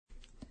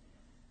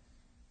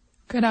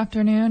Good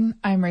afternoon.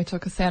 I'm Rachel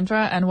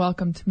Cassandra, and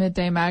welcome to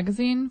Midday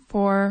Magazine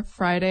for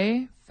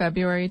Friday,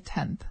 February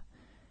 10th.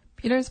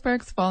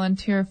 Petersburg's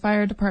Volunteer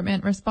Fire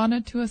Department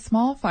responded to a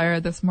small fire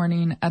this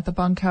morning at the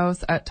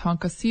bunkhouse at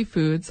Tonka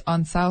Seafoods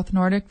on South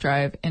Nordic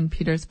Drive in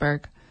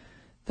Petersburg.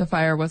 The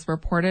fire was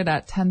reported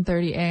at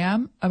 10:30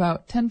 a.m.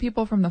 About 10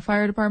 people from the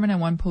fire department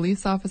and one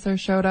police officer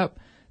showed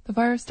up. The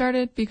fire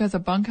started because a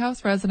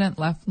bunkhouse resident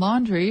left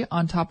laundry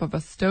on top of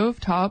a stove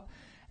top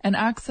and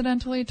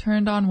accidentally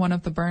turned on one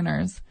of the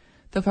burners.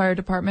 The fire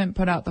department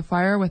put out the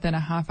fire within a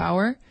half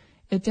hour.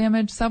 It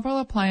damaged several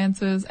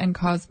appliances and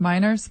caused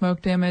minor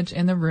smoke damage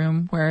in the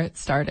room where it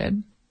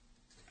started.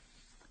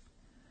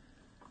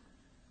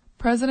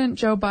 President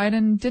Joe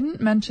Biden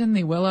didn't mention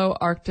the Willow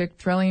Arctic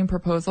drilling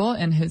proposal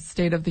in his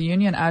State of the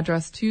Union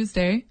address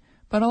Tuesday,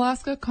 but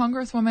Alaska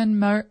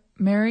Congresswoman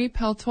Mary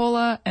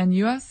Peltola and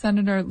U.S.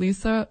 Senator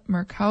Lisa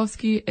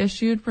Murkowski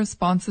issued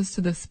responses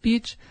to the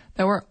speech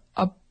that were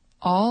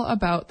all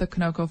about the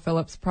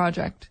ConocoPhillips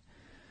project.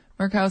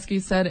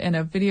 Murkowski said in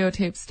a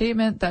videotaped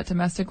statement that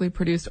domestically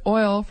produced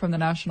oil from the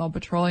National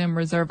Petroleum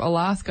Reserve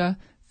Alaska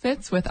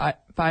fits with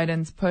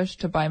Biden's push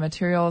to buy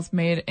materials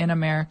made in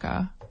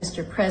America.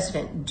 Mr.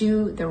 President,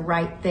 do the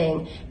right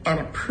thing and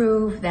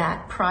approve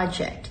that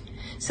project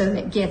so that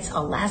it gets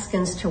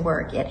Alaskans to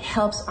work. It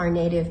helps our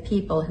Native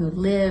people who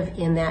live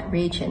in that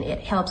region. It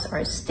helps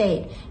our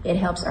state. It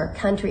helps our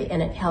country,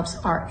 and it helps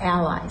our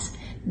allies.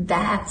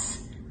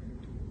 That's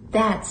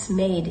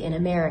made in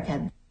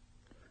America.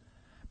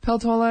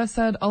 Peltola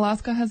said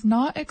Alaska has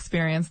not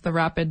experienced the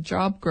rapid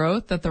job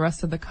growth that the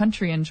rest of the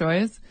country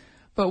enjoys,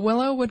 but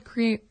Willow would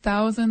create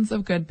thousands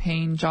of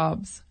good-paying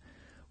jobs.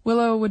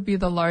 Willow would be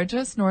the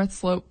largest North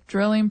Slope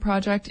drilling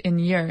project in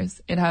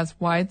years. It has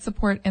wide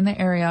support in the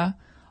area,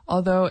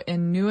 although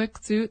in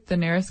Nuiqsut, the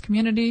nearest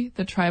community,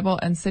 the tribal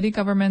and city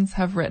governments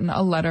have written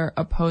a letter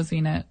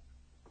opposing it.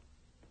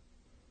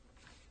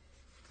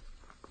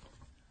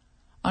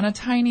 On a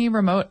tiny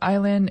remote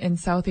island in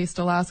southeast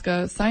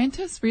Alaska,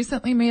 scientists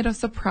recently made a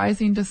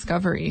surprising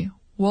discovery.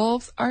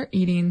 Wolves are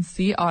eating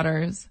sea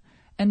otters,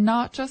 and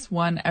not just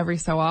one every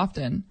so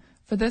often.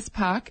 For this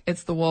pack,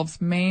 it's the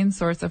wolves' main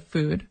source of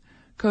food.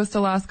 Coast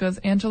Alaska's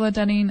Angela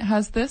Denning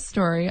has this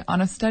story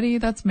on a study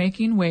that's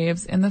making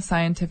waves in the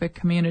scientific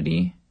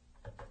community.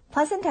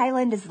 Pleasant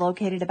Island is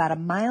located about a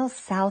mile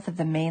south of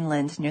the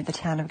mainland near the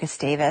town of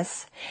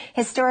Gustavus.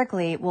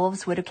 Historically,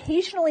 wolves would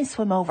occasionally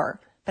swim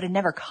over, but had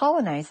never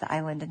colonized the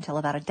island until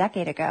about a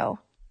decade ago.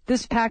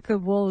 This pack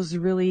of wolves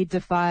really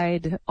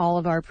defied all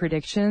of our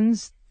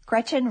predictions.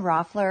 Gretchen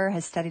Roffler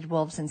has studied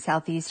wolves in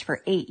Southeast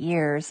for 8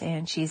 years,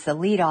 and she's the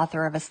lead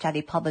author of a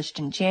study published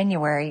in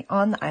January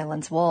on the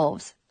island's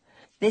wolves.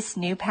 This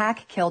new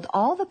pack killed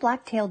all the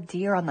black-tailed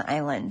deer on the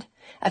island,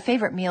 a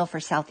favorite meal for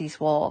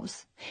Southeast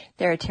wolves.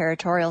 They're a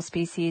territorial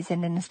species,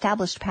 and an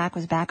established pack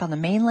was back on the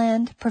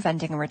mainland,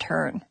 preventing a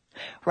return.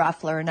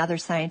 Roffler and other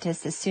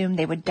scientists assumed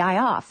they would die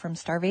off from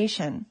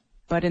starvation.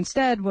 But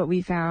instead, what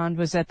we found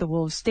was that the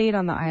wolves stayed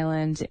on the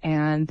island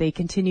and they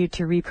continued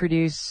to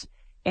reproduce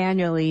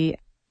annually.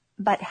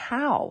 But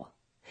how?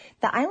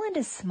 The island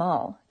is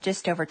small,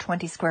 just over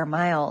 20 square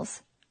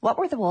miles. What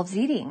were the wolves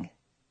eating?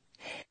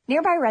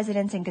 Nearby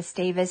residents in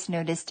Gustavus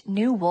noticed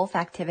new wolf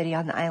activity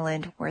on the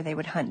island where they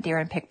would hunt deer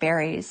and pick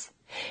berries.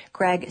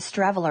 Greg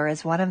Streveler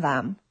is one of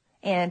them.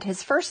 And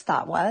his first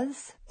thought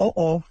was,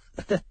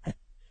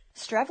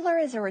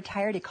 Streveler is a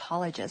retired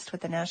ecologist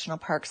with the National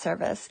Park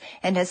Service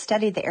and has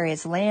studied the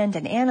area's land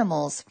and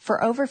animals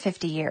for over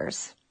 50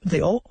 years.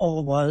 The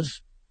all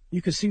was,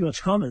 you could see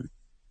what's coming.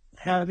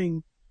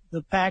 Having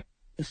the pack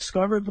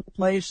discovered the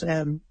place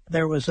and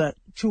there was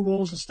 2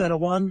 wolves instead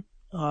of 1,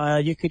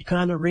 you could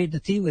kind of read the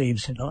tea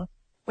leaves, you know.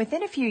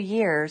 Within a few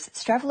years,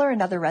 Streveler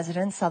and other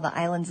residents saw the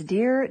island's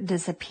deer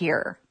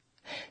disappear.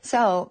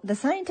 So the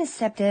scientists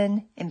stepped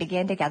in and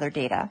began to gather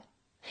data.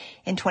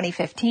 In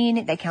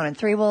 2015, they counted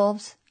 3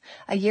 wolves.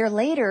 A year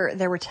later,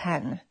 there were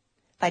 10.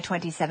 By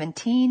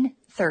 2017,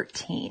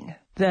 13.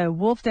 The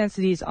wolf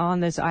densities on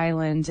this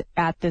island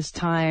at this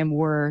time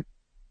were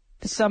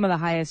some of the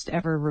highest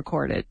ever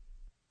recorded.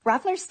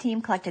 Roffler's team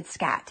collected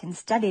scat and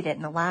studied it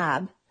in the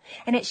lab,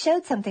 and it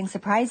showed something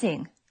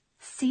surprising.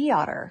 Sea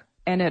otter.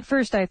 And at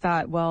first I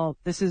thought, well,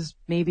 this is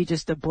maybe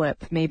just a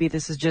blip. Maybe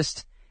this is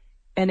just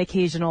an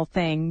occasional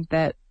thing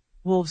that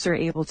wolves are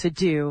able to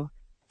do.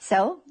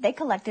 So they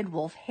collected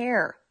wolf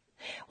hair.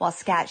 While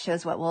scat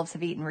shows what wolves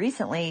have eaten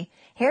recently,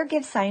 hair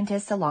gives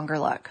scientists a longer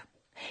look.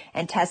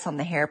 And tests on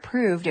the hair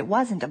proved it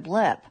wasn't a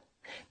blip.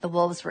 The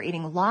wolves were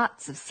eating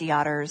lots of sea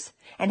otters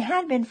and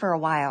had been for a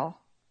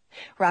while.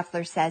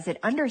 Roffler says it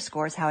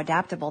underscores how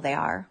adaptable they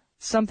are.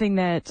 Something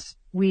that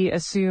we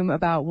assume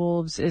about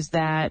wolves is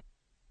that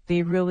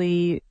they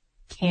really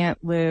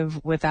can't live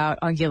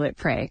without ungulate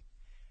prey.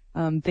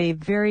 They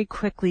very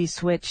quickly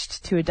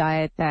switched to a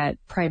diet that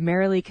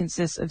primarily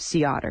consists of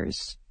sea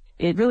otters.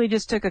 It really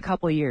just took a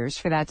couple years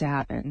for that to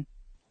happen.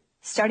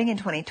 Starting in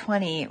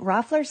 2020,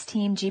 Roffler's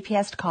team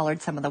GPS'd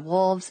collared some of the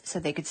wolves so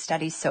they could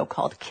study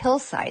so-called kill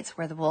sites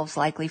where the wolves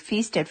likely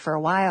feasted for a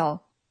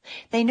while.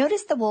 They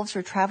noticed the wolves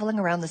were traveling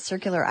around the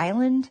circular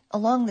island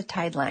along the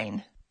tide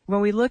line.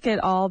 When we look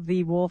at all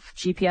the wolf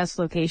GPS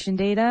location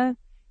data,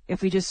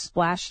 if we just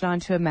splashed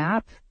onto a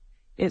map,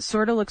 it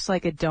sort of looks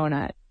like a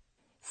donut.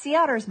 Sea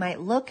otters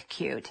might look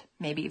cute.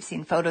 Maybe you've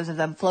seen photos of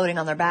them floating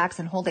on their backs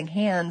and holding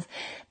hands,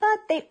 but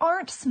they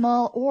aren't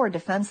small or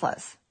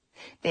defenseless.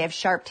 They have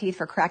sharp teeth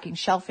for cracking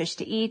shellfish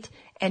to eat,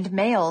 and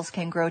males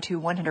can grow to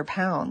 100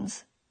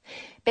 pounds.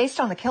 Based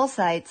on the kill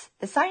sites,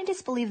 the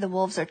scientists believe the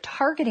wolves are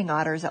targeting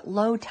otters at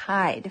low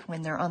tide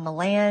when they're on the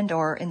land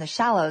or in the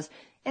shallows,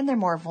 and they're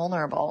more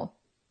vulnerable.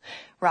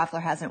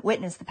 Roffler hasn't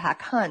witnessed the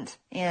pack hunt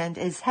and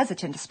is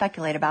hesitant to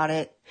speculate about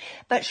it,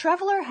 but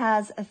Shrevler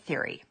has a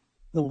theory.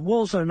 The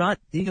wolves are not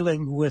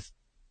dealing with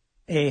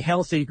a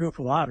healthy group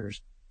of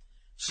otters.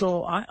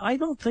 So I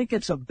don't think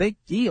it's a big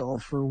deal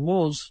for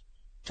wolves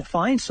to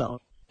find some.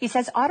 He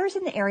says otters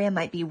in the area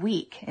might be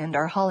weak and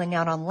are hauling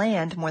out on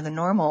land more than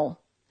normal.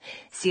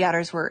 Sea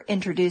otters were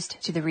introduced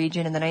to the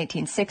region in the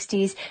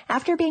 1960s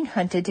after being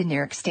hunted to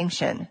near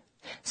extinction.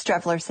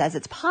 Shrevler says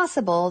it's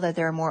possible that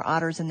there are more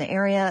otters in the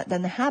area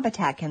than the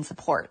habitat can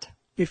support.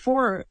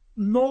 Before,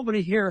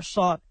 nobody here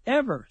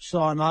ever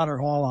saw an otter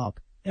haul out,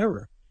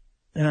 ever.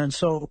 And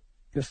so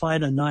you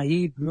find a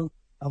naive group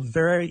of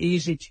very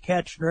easy to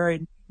catch,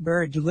 very,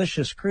 very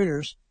delicious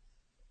critters.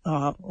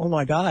 Oh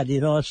my God,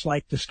 it's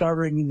like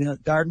discovering the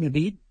Garden of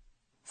Eden.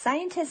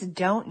 Scientists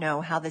don't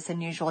know how this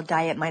unusual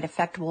diet might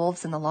affect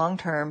wolves in the long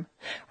term.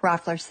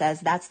 Roffler says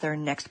that's their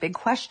next big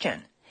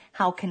question: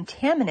 how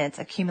contaminants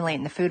accumulate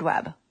in the food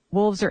web.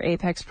 Wolves are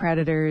apex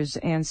predators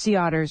and sea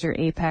otters are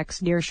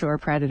apex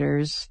nearshore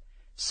predators.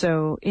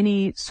 So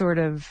any sort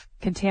of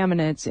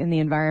contaminants in the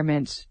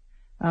environment,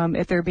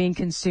 if they're being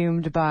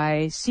consumed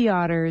by sea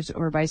otters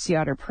or by sea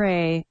otter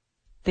prey,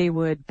 they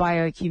would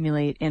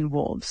bioaccumulate in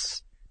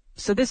wolves.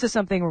 So this is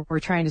something we're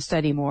trying to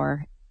study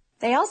more.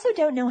 They also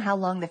don't know how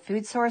long the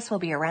food source will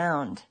be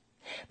around,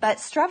 but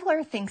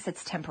Shrevler thinks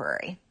it's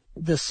temporary.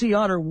 The sea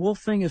otter wolf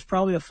thing is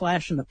probably a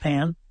flash in the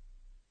pan.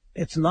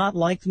 It's not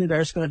likely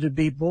there's going to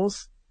be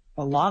both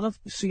a lot of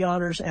sea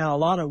otters and a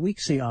lot of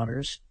weak sea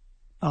otters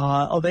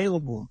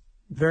available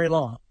very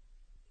long.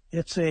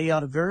 It's a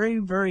very,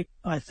 very,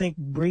 I think,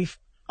 brief,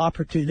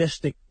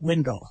 opportunistic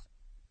window.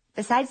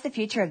 Besides the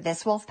future of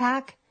this wolf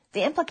pack,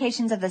 the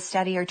implications of the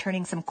study are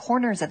turning some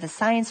corners of the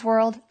science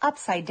world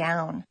upside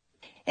down.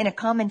 In a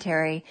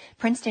commentary,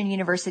 Princeton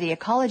University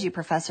ecology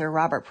professor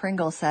Robert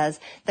Pringle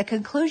says the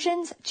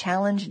conclusions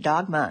challenge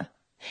dogma.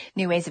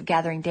 New ways of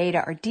gathering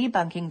data are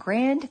debunking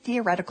grand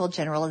theoretical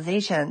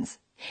generalizations.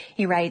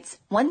 He writes,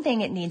 "One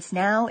thing it needs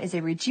now is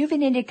a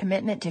rejuvenated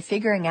commitment to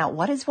figuring out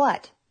what is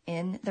what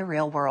in the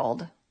real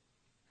world."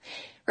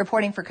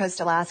 Reporting for Coast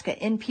Alaska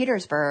in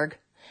Petersburg,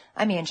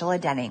 I'm Angela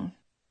Denning.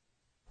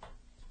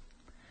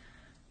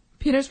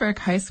 Petersburg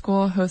High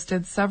School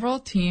hosted several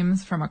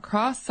teams from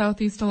across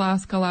Southeast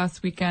Alaska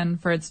last weekend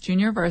for its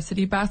Junior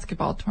Varsity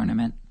Basketball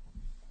tournament.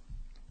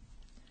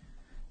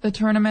 The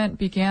tournament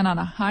began on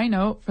a high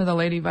note for the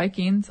Lady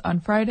Vikings. On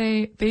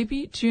Friday, they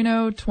beat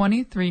Juneau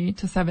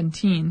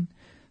 23-17.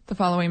 The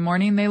following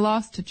morning, they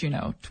lost to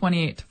Juneau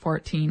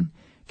 28-14.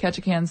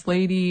 Ketchikan's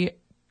Lady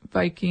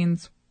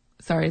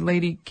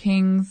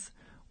Kings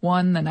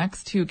won the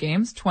next two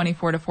games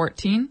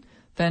 24-14,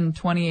 then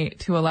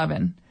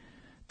 28-11.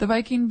 The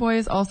Viking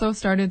boys also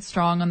started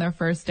strong on their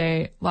first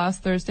day.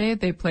 Last Thursday,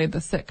 they played the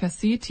Sitka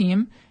Sea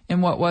team in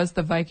what was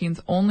the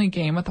Vikings' only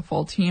game with a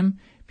full team.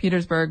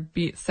 Petersburg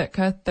beat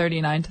Sitka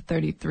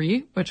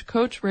 39-33, which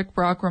Coach Rick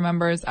Brock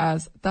remembers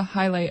as the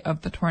highlight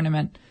of the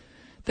tournament.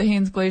 The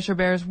Haines Glacier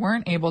Bears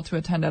weren't able to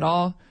attend at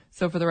all,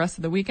 so for the rest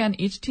of the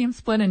weekend, each team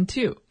split in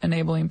two,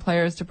 enabling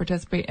players to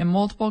participate in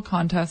multiple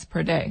contests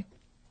per day.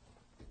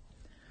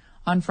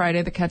 On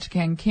Friday, the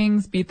Ketchikan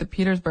Kings beat the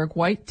Petersburg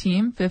White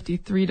team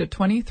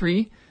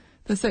 53-23.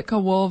 The Sitka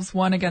Wolves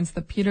won against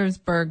the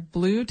Petersburg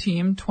Blue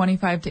team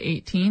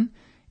 25-18.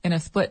 In a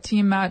split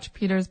team match,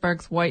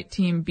 Petersburg's White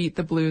team beat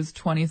the Blues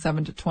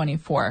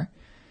 27-24.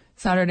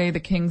 Saturday, the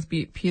Kings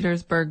beat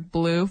Petersburg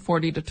Blue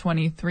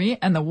 40-23,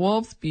 and the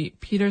Wolves beat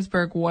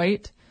Petersburg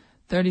White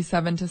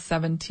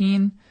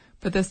 37-17.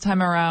 But this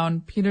time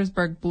around,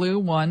 Petersburg Blue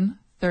won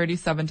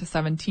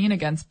 37-17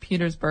 against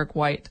Petersburg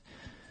White.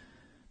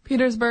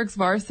 Petersburg's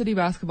varsity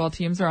basketball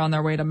teams are on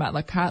their way to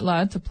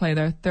Metlakatla to play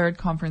their third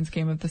conference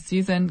game of the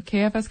season.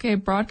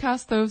 KFSK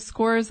broadcast those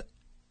scores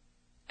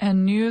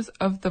and news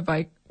of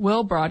the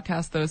will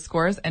broadcast those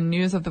scores and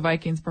news of the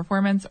Vikings'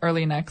 performance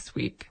early next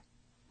week.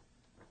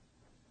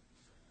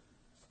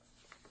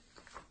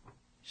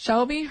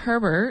 Shelby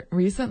Herbert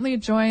recently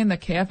joined the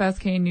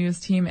KFSK news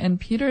team in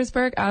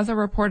Petersburg as a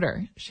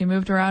reporter. She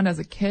moved around as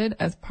a kid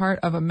as part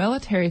of a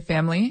military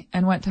family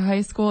and went to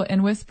high school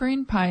in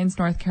Whispering Pines,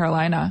 North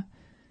Carolina.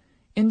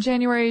 In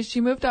January, she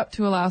moved up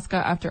to Alaska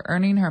after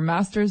earning her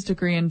master's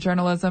degree in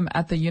journalism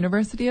at the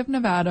University of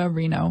Nevada,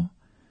 Reno.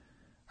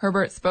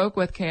 Herbert spoke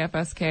with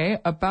KFSK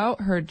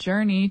about her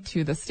journey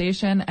to the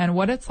station and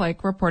what it's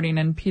like reporting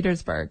in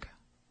Petersburg.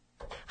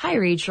 Hi,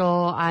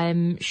 Rachel.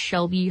 I'm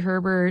Shelby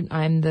Herbert.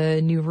 I'm the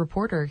new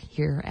reporter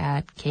here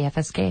at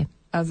KFSK.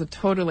 as a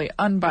totally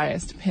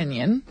unbiased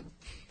opinion,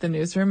 the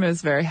newsroom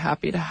is very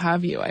happy to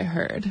have you, I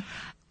heard.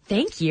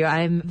 Thank you.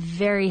 I'm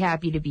very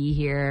happy to be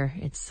here.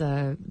 It's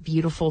a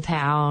beautiful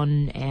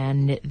town,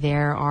 and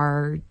there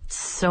are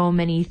so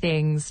many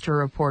things to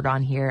report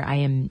on here. I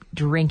am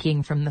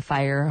drinking from the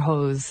fire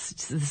hose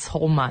this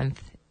whole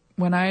month.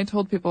 When I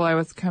told people I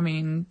was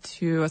coming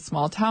to a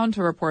small town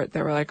to report,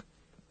 they were like,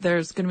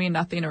 there's going to be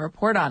nothing to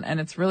report on. And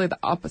it's really the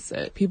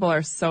opposite. People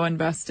are so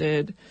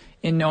invested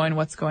in knowing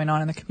what's going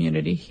on in the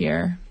community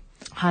here.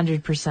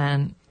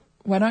 100%.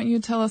 Why don't you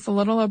tell us a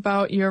little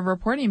about your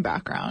reporting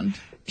background?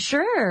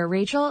 Sure,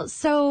 Rachel.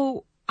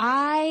 So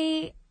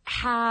I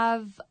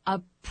have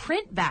a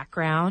print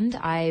background.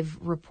 I've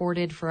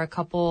reported for a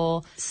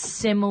couple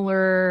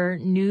similar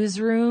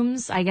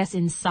newsrooms, I guess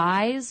in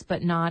size,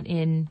 but not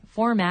in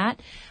format.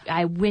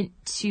 I went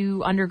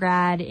to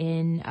undergrad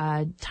in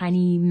a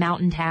tiny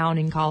mountain town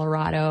in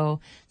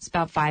Colorado. It's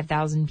about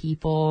 5,000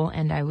 people,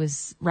 and I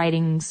was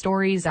writing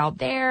stories out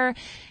there.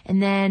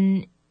 And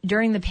then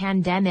during the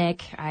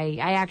pandemic, I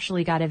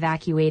actually got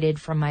evacuated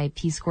from my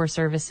Peace Corps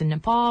service in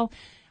Nepal.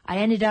 I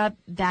ended up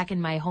back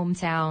in my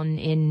hometown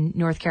in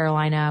North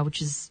Carolina,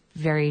 which is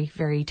very,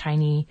 very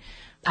tiny.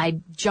 I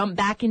jumped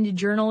back into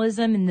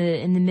journalism in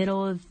the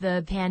middle of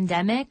the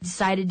pandemic,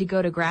 decided to go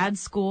to grad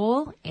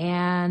school,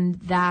 and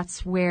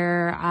that's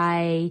where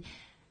I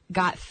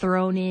got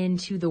thrown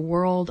into the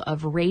world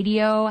of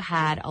radio,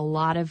 had a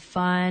lot of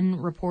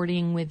fun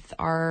reporting with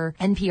our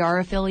NPR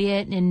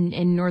affiliate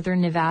in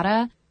Northern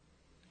Nevada.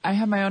 I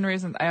have my own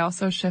reasons. I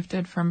also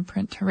shifted from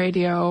print to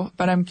radio,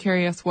 but I'm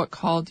curious what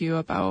called you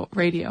about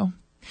radio.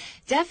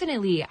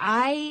 Definitely.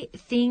 I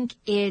think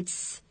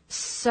it's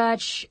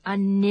such a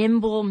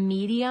nimble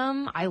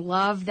medium. I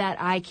love that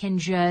I can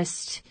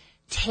just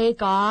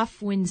take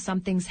off when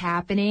something's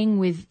happening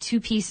with two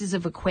pieces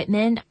of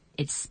equipment.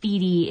 It's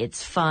speedy.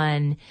 It's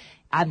fun.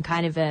 I'm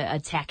kind of a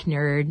tech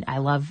nerd. I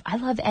love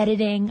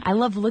editing. I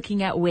love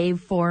looking at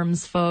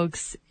waveforms,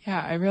 folks.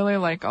 Yeah, I really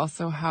like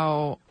also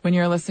how when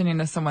you're listening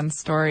to someone's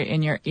story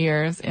in your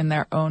ears in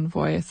their own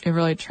voice, it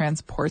really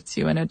transports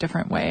you in a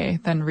different way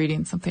than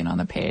reading something on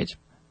the page.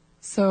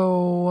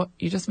 So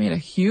you just made a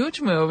huge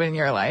move in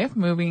your life,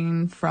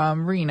 moving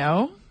from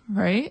Reno,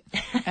 right?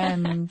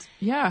 And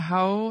yeah,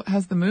 how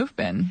has the move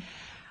been?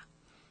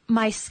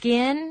 My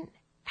skin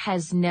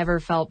has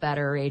never felt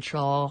better,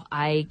 Rachel.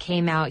 I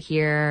came out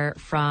here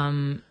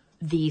from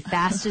the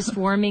fastest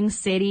warming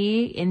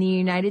city in the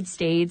United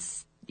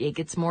States. It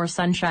gets more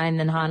sunshine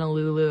than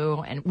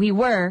Honolulu. And we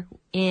were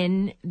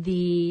in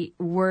the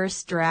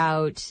worst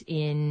drought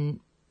in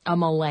a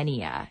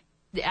millennia.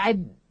 I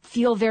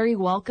feel very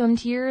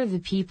welcomed here. The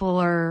people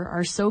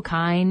are so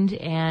kind.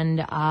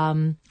 And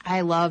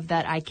I love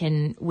that I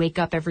can wake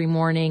up every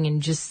morning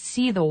and just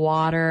see the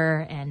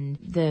water, and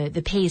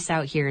the pace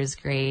out here is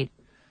great.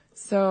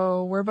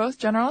 So we're both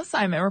general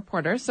assignment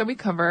reporters, so we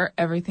cover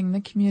everything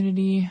the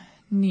community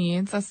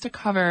needs us to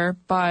cover.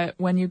 But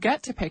when you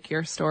get to pick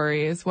your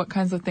stories, what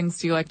kinds of things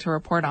do you like to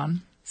report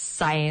on?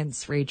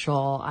 Science,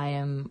 Rachel. I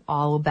am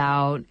all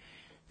about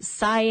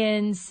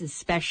science,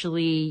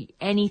 especially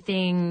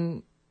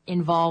anything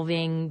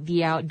involving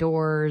the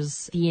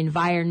outdoors, the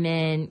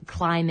environment,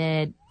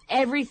 climate.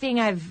 Everything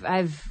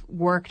I've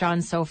worked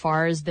on so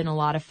far has been a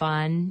lot of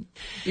fun.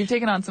 You've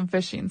taken on some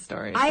fishing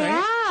stories, I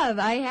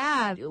right?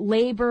 have.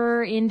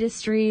 Labor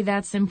industry,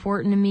 that's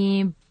important to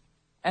me.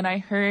 And I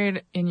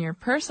heard in your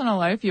personal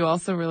life, you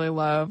also really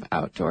love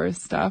outdoors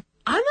stuff.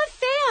 I'm a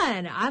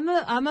fan.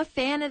 I'm a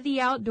fan of the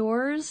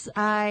outdoors.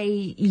 I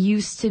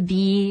used to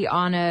be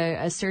on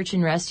a search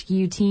and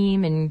rescue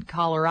team in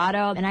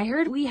Colorado, and I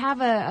heard we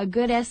have a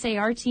good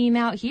SAR team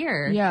out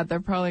here. Yeah, they're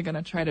probably going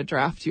to try to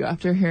draft you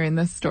after hearing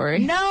this story.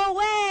 No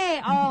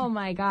way! Oh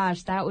my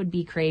gosh, that would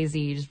be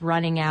crazy. Just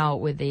running out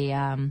with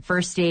a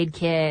first aid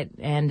kit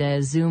and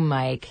a Zoom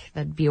mic.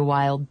 That'd be a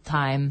wild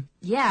time.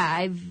 Yeah,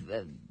 I've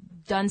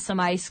done some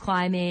ice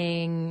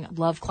climbing,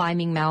 love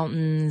climbing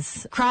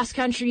mountains,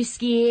 cross-country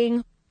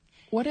skiing.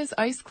 What is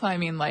ice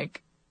climbing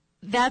like?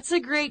 That's a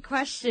great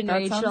question, that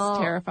Rachel. That sounds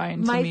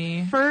terrifying to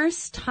me. My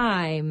first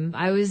time,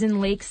 I was in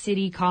Lake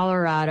City,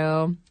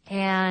 Colorado,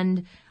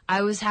 and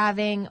I was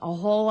having a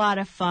whole lot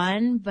of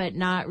fun, but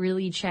not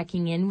really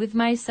checking in with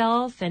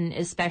myself, and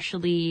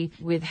especially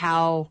with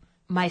how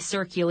my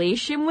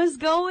circulation was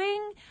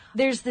going.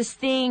 There's this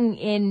thing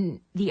in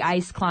the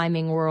ice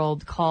climbing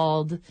world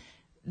called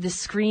the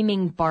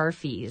screaming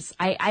barfies.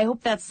 I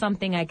hope that's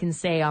something I can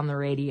say on the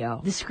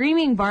radio. The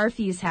screaming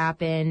barfies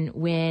happen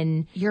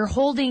when you're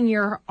holding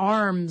your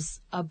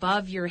arms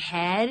above your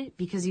head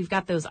because you've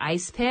got those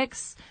ice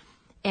picks,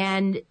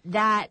 and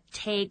that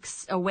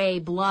takes away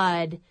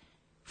blood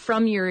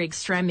from your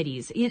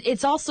extremities.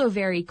 It's also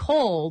very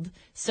cold,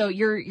 so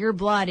your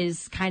blood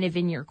is kind of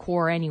in your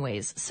core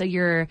anyways. So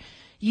you're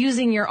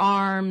using your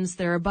arms,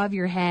 they're above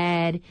your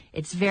head,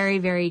 it's very,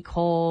 very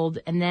cold,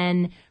 and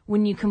then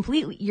when you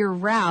complete your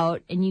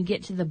route and you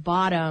get to the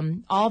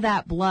bottom, all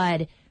that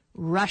blood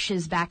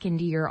rushes back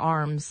into your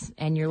arms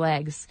and your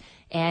legs.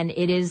 And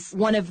it is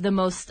one of the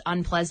most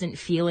unpleasant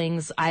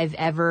feelings I've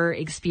ever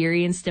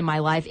experienced in my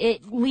life.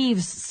 It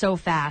leaves so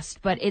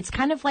fast, but it's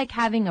kind of like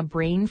having a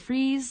brain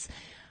freeze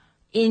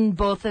in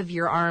both of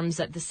your arms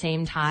at the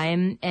same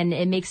time. And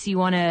it makes you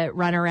want to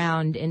run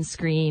around and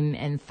scream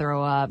and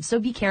throw up. So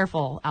be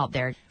careful out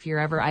there. If you're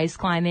ever ice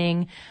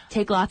climbing,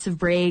 take lots of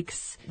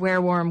breaks,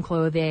 wear warm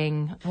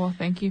clothing. Well,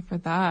 thank you for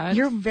that.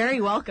 You're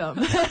very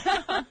welcome.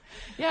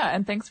 Yeah,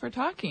 and thanks for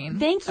talking.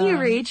 Thank you,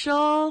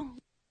 Rachel.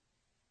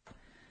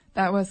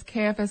 That was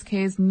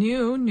KFSK's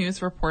new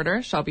news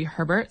reporter, Shelby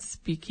Herbert,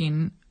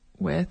 speaking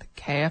with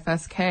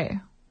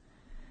KFSK.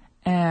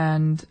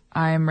 And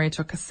I'm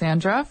Rachel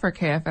Cassandra for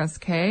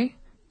KFSK.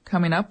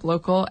 Coming up,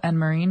 local and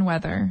marine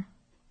weather.